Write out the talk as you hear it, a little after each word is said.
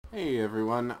Hey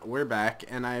everyone, we're back,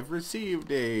 and I've received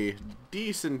a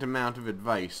decent amount of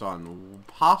advice on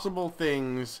possible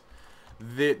things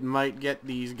that might get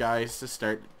these guys to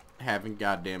start having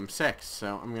goddamn sex,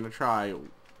 so I'm gonna try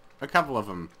a couple of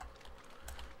them.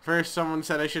 First, someone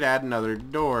said I should add another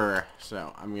door,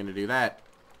 so I'm gonna do that.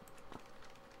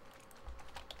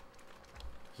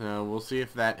 So we'll see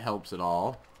if that helps at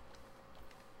all.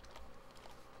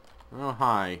 Oh,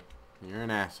 hi. You're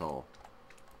an asshole.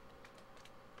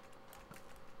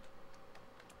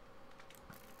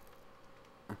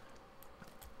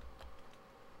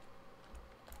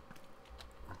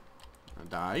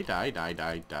 Die, die, die,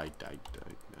 die, die, die,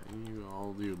 die. You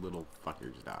all you little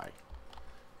fuckers die.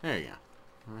 There you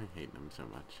go. I hate them so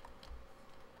much.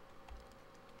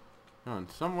 Come on,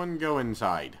 someone go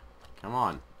inside. Come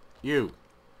on. You.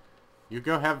 You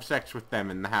go have sex with them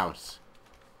in the house.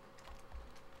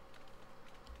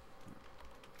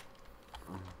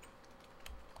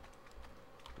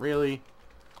 Really?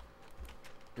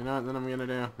 You know what then I'm gonna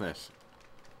do? This.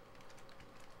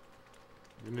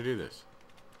 I'm gonna do this.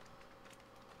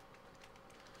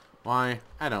 Why?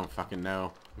 I don't fucking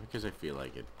know. Because I feel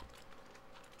like it.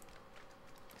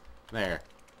 There.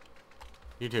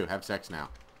 You two, have sex now.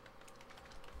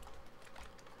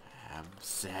 Have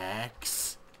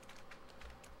sex.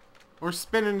 Or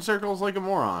spin in circles like a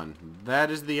moron.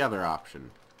 That is the other option.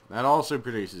 That also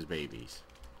produces babies.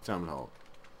 So I'm told.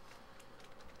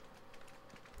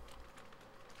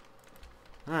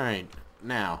 Alright.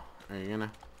 Now, are you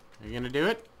gonna do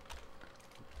it?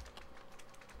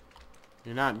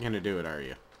 You're not gonna do it, are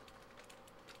you?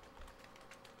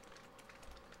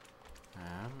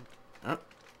 Oh. Are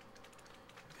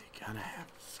they gonna have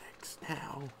sex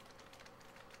now?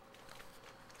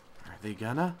 Are they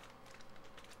gonna?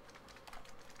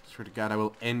 Swear to God, I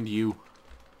will end you.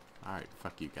 Alright,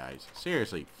 fuck you guys.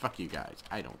 Seriously, fuck you guys.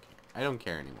 I don't care. I don't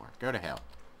care anymore. Go to hell.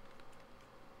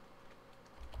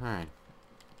 Alright.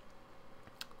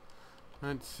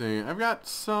 Let's see. I've got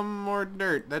some more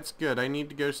dirt. That's good. I need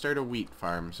to go start a wheat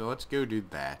farm, so let's go do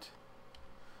that.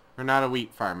 Or not a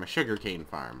wheat farm, a sugarcane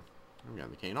farm. I've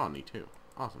got the cane on me, too.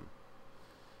 Awesome.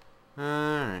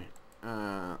 Alright.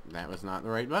 That was not the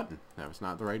right button. That was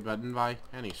not the right button by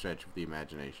any stretch of the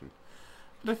imagination.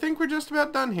 But I think we're just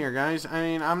about done here, guys. I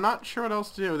mean, I'm not sure what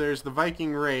else to do. There's the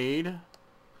Viking raid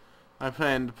I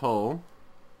plan to pull.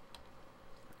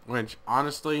 Which,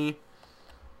 honestly,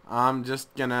 I'm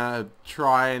just gonna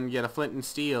try and get a flint and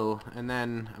steel, and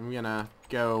then I'm gonna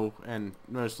go and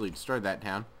mostly destroy that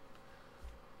town.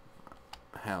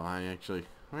 Hell,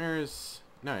 where is...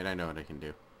 No, I know what I can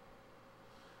do.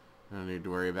 I don't need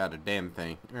to worry about a damn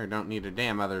thing. Or don't need a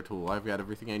damn other tool. I've got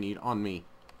everything I need on me.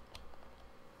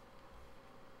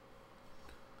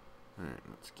 Alright,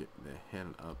 let's get the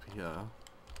hell up here.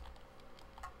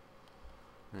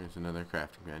 There's another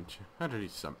crafting bench. How to do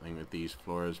something with these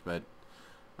floors, but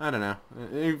I don't know.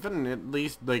 Even at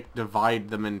least, like, divide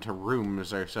them into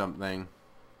rooms or something.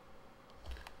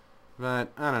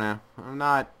 But, I don't know.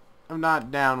 I'm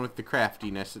not down with the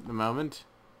craftiness at the moment.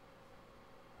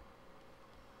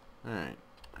 Alright.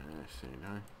 Let's see,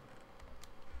 do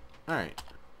I? Alright.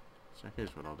 So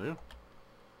here's what I'll do.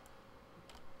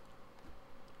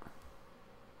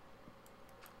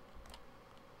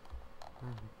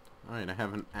 Alright, I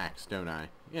have an axe, don't I?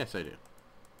 Yes, I do.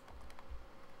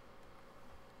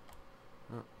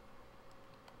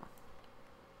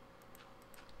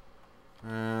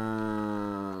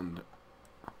 And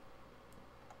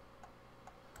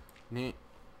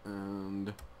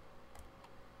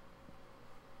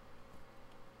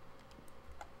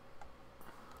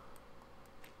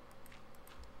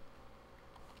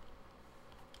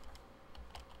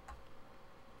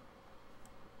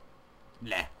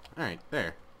blah. Alright,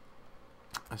 there.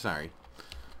 Sorry.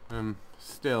 I'm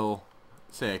still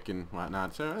sick and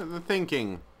whatnot, so the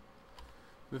thinking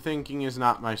is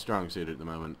not my strong suit at the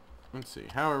moment. Let's see,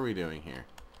 how are we doing here?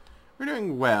 We're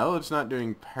doing well, it's not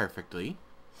doing perfectly.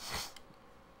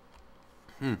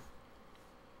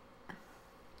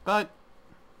 But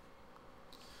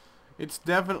it's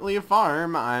definitely a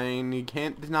farm. You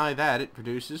can't deny that. It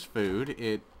produces food.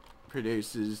 It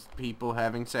produces people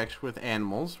having sex with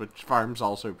animals, which farms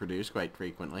also produce quite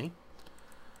frequently.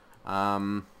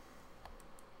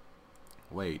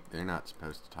 Wait, they're not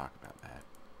supposed to talk about that.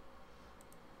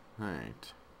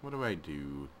 Alright, what do I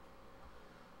do?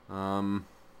 I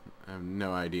have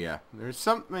no idea. There's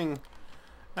something...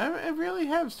 I really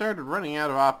have started running out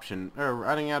of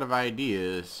running out of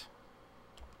ideas.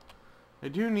 I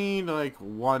do need, like,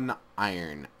 1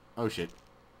 iron. Oh, shit.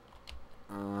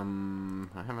 I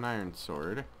have an iron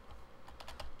sword.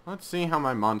 Let's see how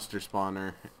my monster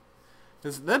spawner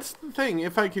That's the thing.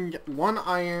 If I can get 1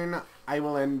 iron, I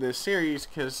will end this series,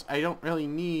 because I don't really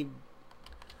need...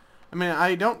 I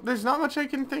mean, there's not much I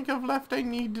can think of left I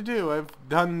need to do. I've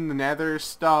done the nether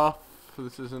stuff.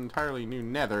 This is an entirely new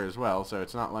nether as well, so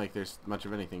it's not like there's much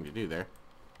of anything to do there.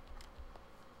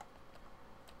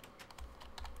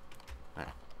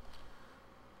 There.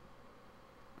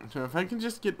 So if I can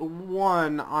just get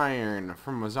 1 iron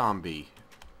from a zombie,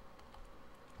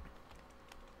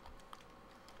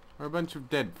 or a bunch of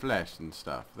dead flesh and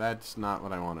stuff, that's not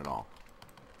what I want at all.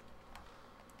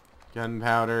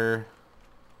 Gunpowder,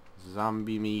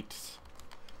 zombie meat,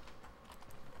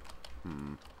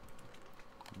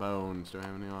 bones. Do I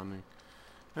have any on me?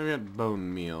 I've got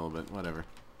bone meal, but whatever.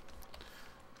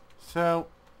 So,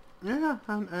 yeah,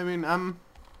 I mean, I'm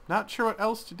not sure what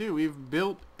else to do. We've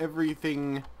built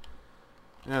everything.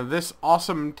 You know, this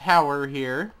awesome tower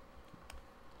here,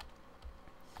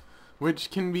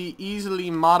 which can be easily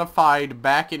modified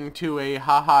back into a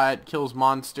haha it kills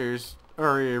monsters,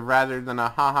 or rather than a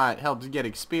haha it helps get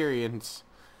experience,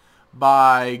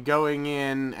 by going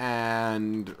in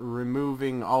and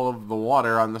removing all of the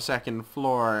water on the 2nd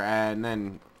floor and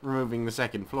then removing the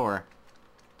 2nd floor.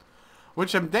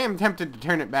 Which I'm damn tempted to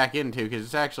turn it back into, because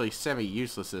it's actually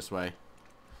semi-useless this way.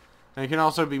 And it can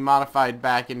also be modified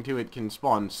back into it can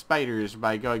spawn spiders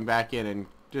by going back in and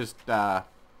just, what's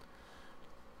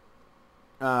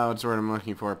the word I'm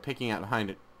looking for? Picking out behind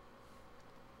it.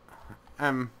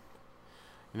 You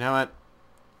know what?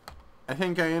 I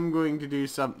think I am going to do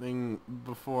something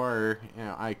before,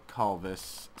 I call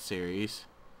this series.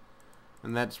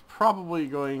 And that's probably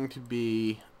going to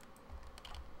be,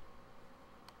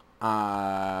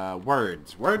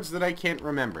 words. Words that I can't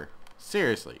remember.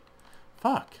 Seriously.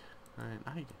 Fuck.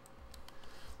 Alright,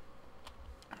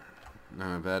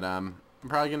 no, but, I'm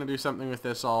probably going to do something with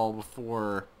this all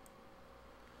before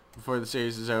the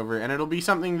series is over, and it'll be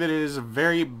something that is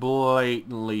very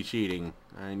blatantly cheating,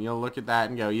 and you'll look at that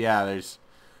and go, yeah, there's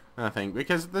nothing,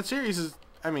 because the series is,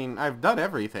 I mean, I've done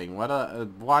everything.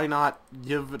 Why not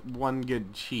give it one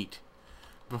good cheat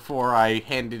before I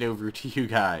hand it over to you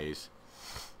guys?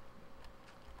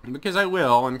 Because I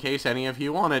will, in case any of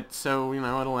you want it, so,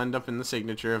 it'll end up in the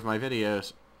signature of my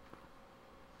videos.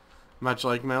 Much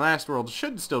like my last world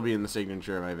should still be in the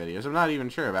signature of my videos. I'm not even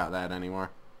sure about that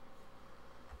anymore.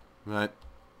 But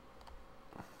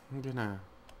I'm gonna.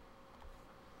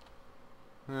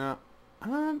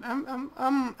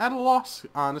 I'm at a loss,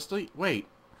 honestly. Wait,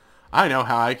 I know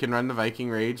how I can run the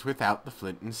Viking raids without the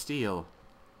flint and steel.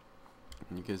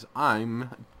 Because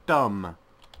I'm dumb.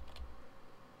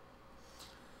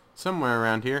 Somewhere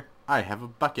around here, I have a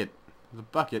bucket. The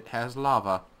bucket has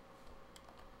lava.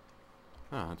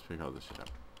 Oh, let's pick all this shit up.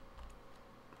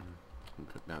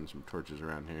 Put down some torches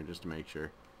around here just to make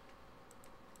sure.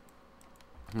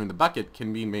 And the bucket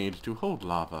can be made to hold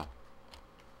lava.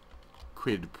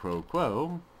 Quid pro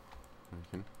quo.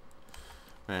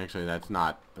 Actually, that's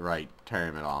not the right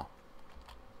term at all.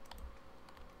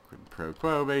 Quid pro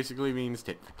quo basically means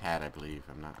tit for tat, I believe.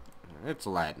 I'm not... It's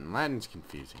Latin. Latin's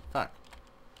confusing. Fuck.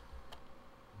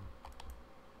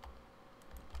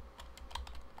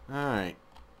 Alright.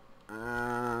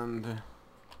 And...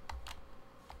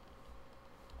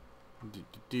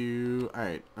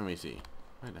 Alright, let me see.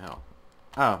 What the hell?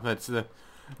 Oh, that's the...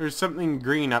 There's something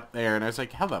green up there, and I was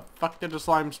like, how the fuck did the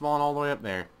slime spawn all the way up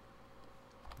there?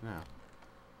 No.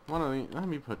 Let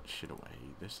me put shit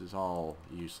away. This is all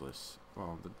useless.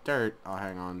 Well, the dirt I'll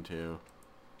hang on to.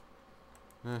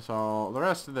 The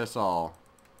rest of this all.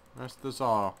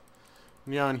 I'm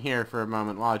go in here for a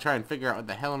moment while I try and figure out what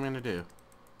the hell I'm gonna do.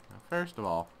 Now, first of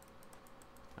all,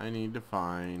 I need to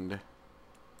find...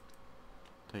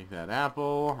 Take that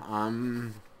apple.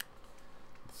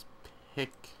 Let's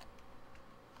pick...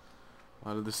 A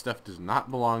lot of this stuff does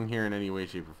not belong here in any way,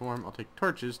 shape, or form. I'll take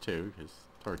torches, too, because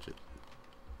torches.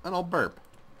 And I'll burp.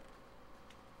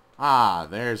 Ah,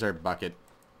 there's our bucket.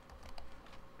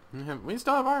 We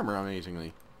still have armor,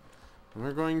 amazingly. And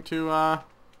we're going to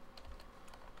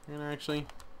actually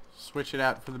switch it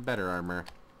out for the better armor.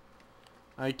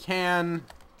 I can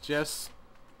just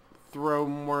throw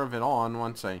more of it on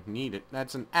once I need it.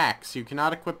 That's an axe. You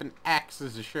cannot equip an axe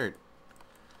as a shirt.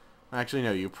 Actually,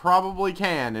 no, you probably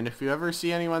can, and if you ever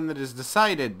see anyone that has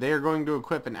decided they are going to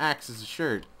equip an axe as a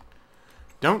shirt,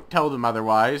 don't tell them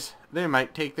otherwise. They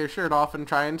might take their shirt off and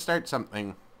try and start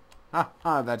something.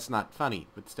 That's not funny,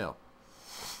 but still.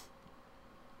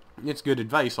 It's good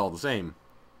advice all the same.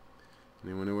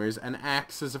 Anyone who wears an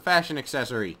axe as a fashion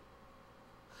accessory.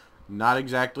 Not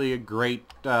exactly a great,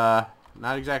 not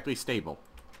exactly stable.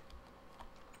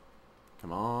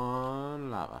 Come on,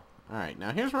 lava. Alright,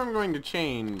 now here's where I'm going to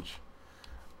change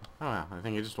Oh wow, I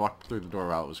think I just walked through the door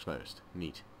while it was closed.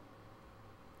 Neat.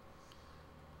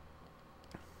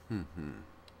 And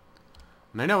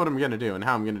I know what I'm gonna do and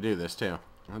how I'm gonna do this too.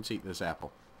 Let's eat this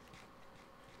apple.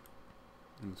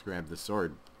 Let's grab this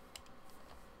sword.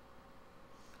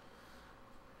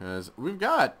 Because we've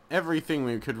got everything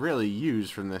we could really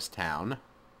use from this town.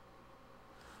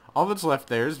 All that's left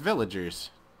there is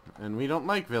villagers. And we don't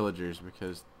like villagers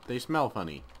because they smell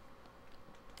funny.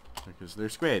 Because they're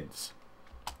squids.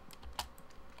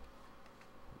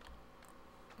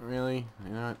 Really?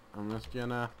 You know what? I'm just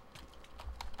gonna...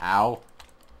 Ow.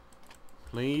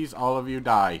 Please, all of you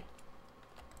die.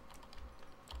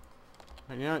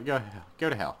 You know what? Go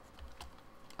to hell.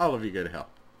 All of you go to hell.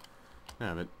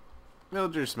 No, but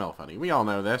villagers smell funny. We all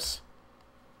know this.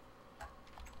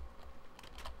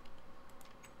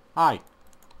 Hi.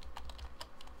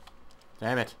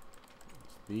 Damn it.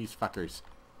 These fuckers.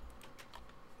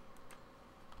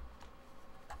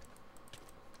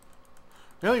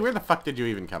 Really? Where the fuck did you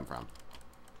even come from?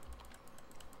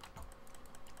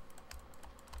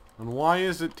 And why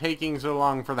is it taking so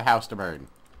long for the house to burn?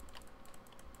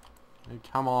 Hey,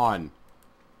 come on.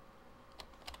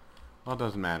 Well, it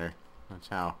doesn't matter. That's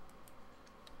how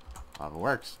lava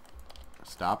works.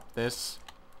 Stop this.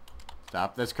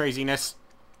 Stop this craziness.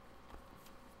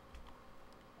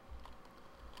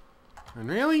 And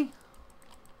really?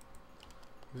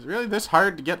 Is it really this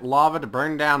hard to get lava to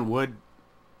burn down wood?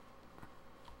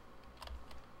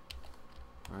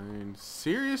 I mean,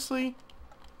 seriously?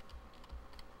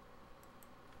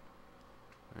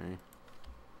 Hey.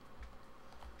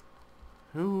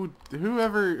 Who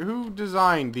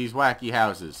designed these wacky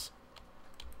houses?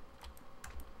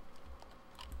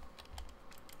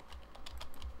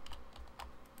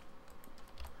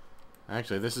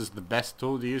 Actually, this is the best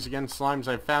tool to use against slimes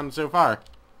I've found so far.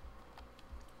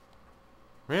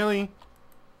 Really?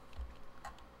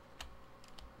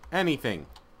 Anything.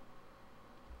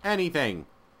 Anything.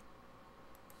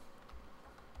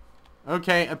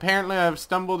 Okay, apparently I've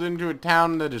stumbled into a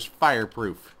town that is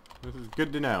fireproof. This is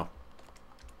good to know.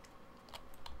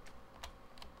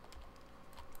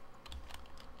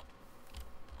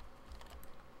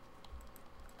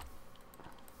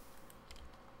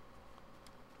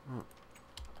 Oh.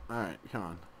 Alright, come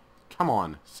on. Come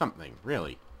on, something,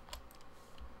 really.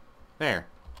 There.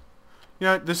 You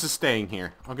know what, this is staying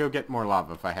here. I'll go get more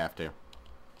lava if I have to.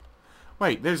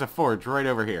 Wait, there's a forge right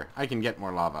over here. I can get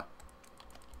more lava.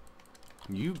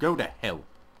 You go to hell.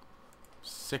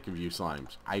 Sick of you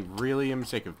slimes. I really am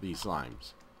sick of these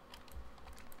slimes.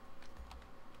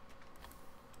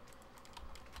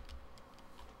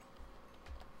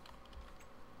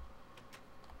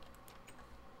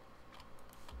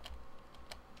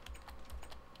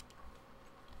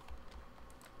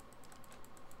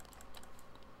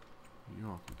 You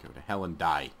all can go to hell and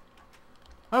die.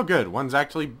 Oh good, one's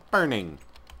actually burning.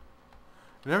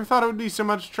 I never thought it would be so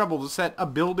much trouble to set a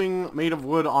building made of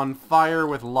wood on fire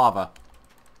with lava.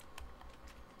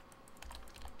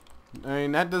 I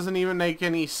mean, that doesn't even make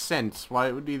any sense why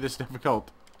it would be this difficult.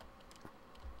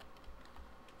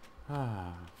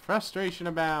 Frustration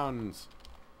abounds.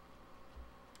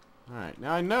 Alright,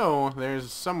 now I know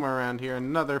there's somewhere around here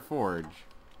another forge.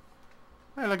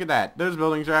 Hey, look at that. Those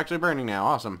buildings are actually burning now.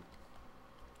 Awesome.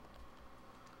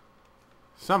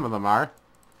 Some of them are.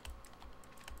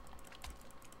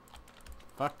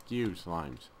 Fuck you,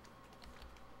 slimes.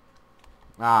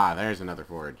 Ah, there's another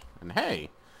forge. And hey,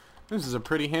 this is a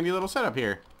pretty handy little setup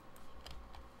here.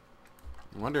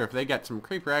 I wonder if they got some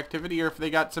creeper activity or if they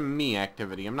got some me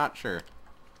activity. I'm not sure.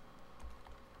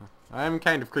 I'm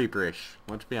kind of creeperish,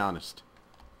 let's be honest.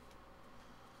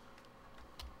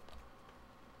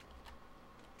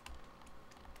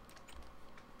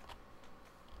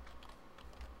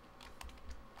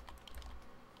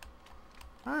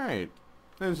 Alright.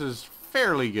 This is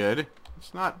fairly good.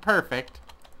 It's not perfect.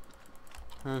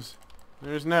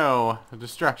 There's no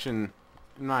destruction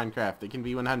in Minecraft that can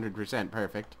be 100%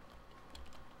 perfect.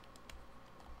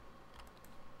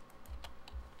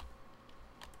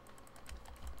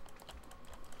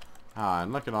 Ah,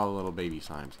 and look at all the little baby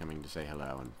slimes coming to say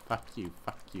hello, and fuck you,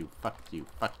 fuck you, fuck you,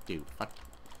 fuck you, fuck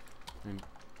you. And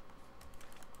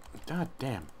god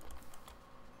damn.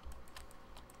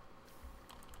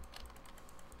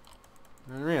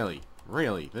 Really,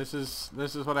 really, this is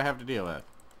what I have to deal with.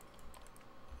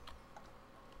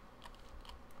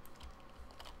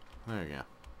 There we go.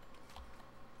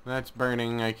 That's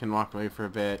burning. I can walk away for a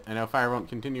bit. I know fire won't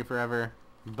continue forever,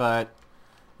 but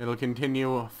it'll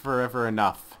continue forever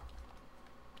enough.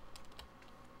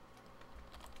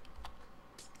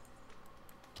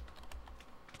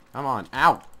 Come on.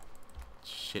 Ow!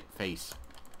 Shit face.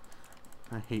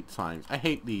 I hate slimes. I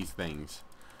hate these things.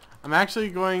 I'm actually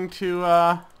going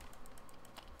to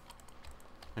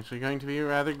be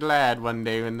rather glad one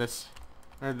day when this,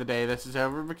 or the day this is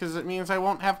over, because it means I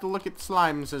won't have to look at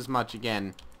slimes as much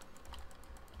again.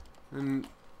 And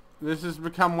this has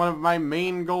become one of my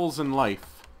main goals in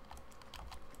life.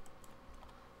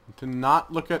 To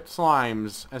not look at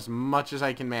slimes as much as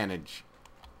I can manage.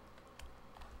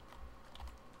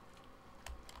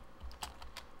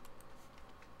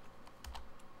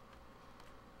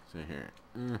 So here.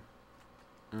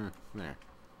 There.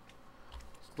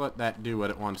 Just let that do what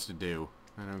it wants to do.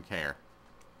 I don't care.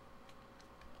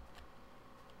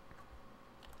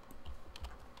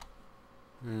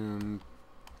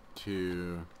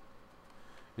 Two.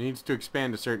 It needs to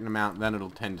expand a certain amount, then it'll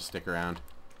tend to stick around.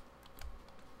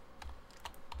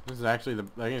 This is actually,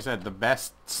 like I said, the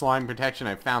best slime protection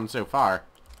I've found so far.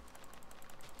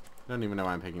 Don't even know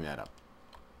why I'm picking that up.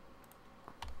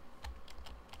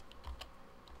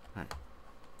 Alright.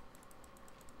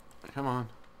 Come on.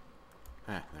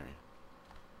 Ah, there you go.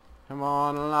 Come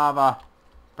on, lava.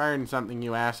 Burn something,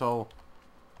 you asshole.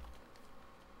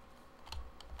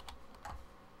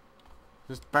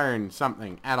 Just burn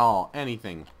something at all.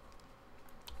 Anything.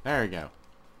 There we go.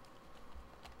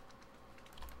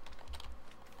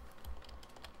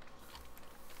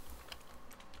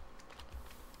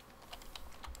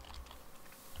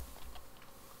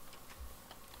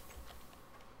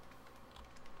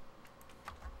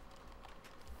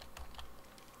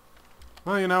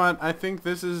 Well, you know what? I think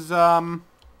this is about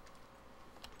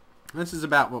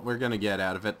what we're gonna get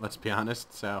out of it, let's be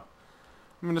honest. So,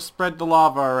 I'm gonna spread the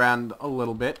lava around a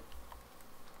little bit.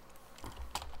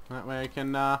 That way I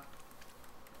can, did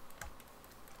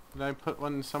I put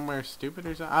one somewhere stupid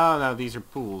or something? Oh, no, these are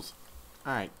pools.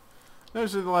 Alright.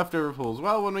 Those are the leftover pools.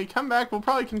 Well, when we come back, we'll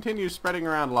probably continue spreading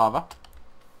around lava.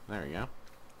 There we go.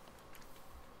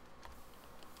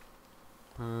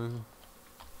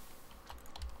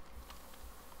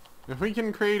 If we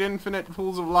can create infinite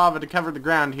pools of lava to cover the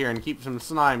ground here and keep some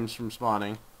slimes from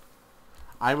spawning,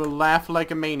 I will laugh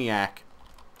like a maniac.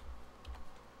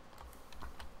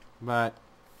 But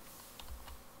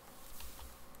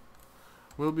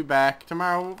we'll be back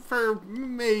tomorrow for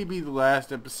maybe the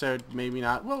last episode, maybe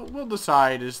not. We'll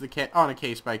decide as on a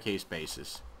case-by-case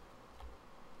basis.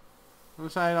 We'll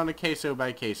decide on a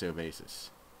queso-by-queso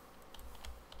basis.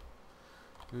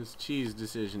 Those cheese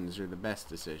decisions are the best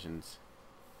decisions.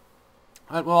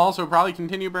 But we'll also probably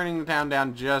continue burning the town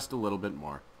down just a little bit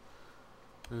more.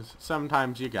 'Cause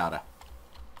sometimes you gotta.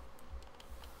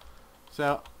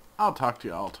 So, I'll talk to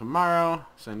you all tomorrow.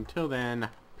 So until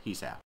then, peace out.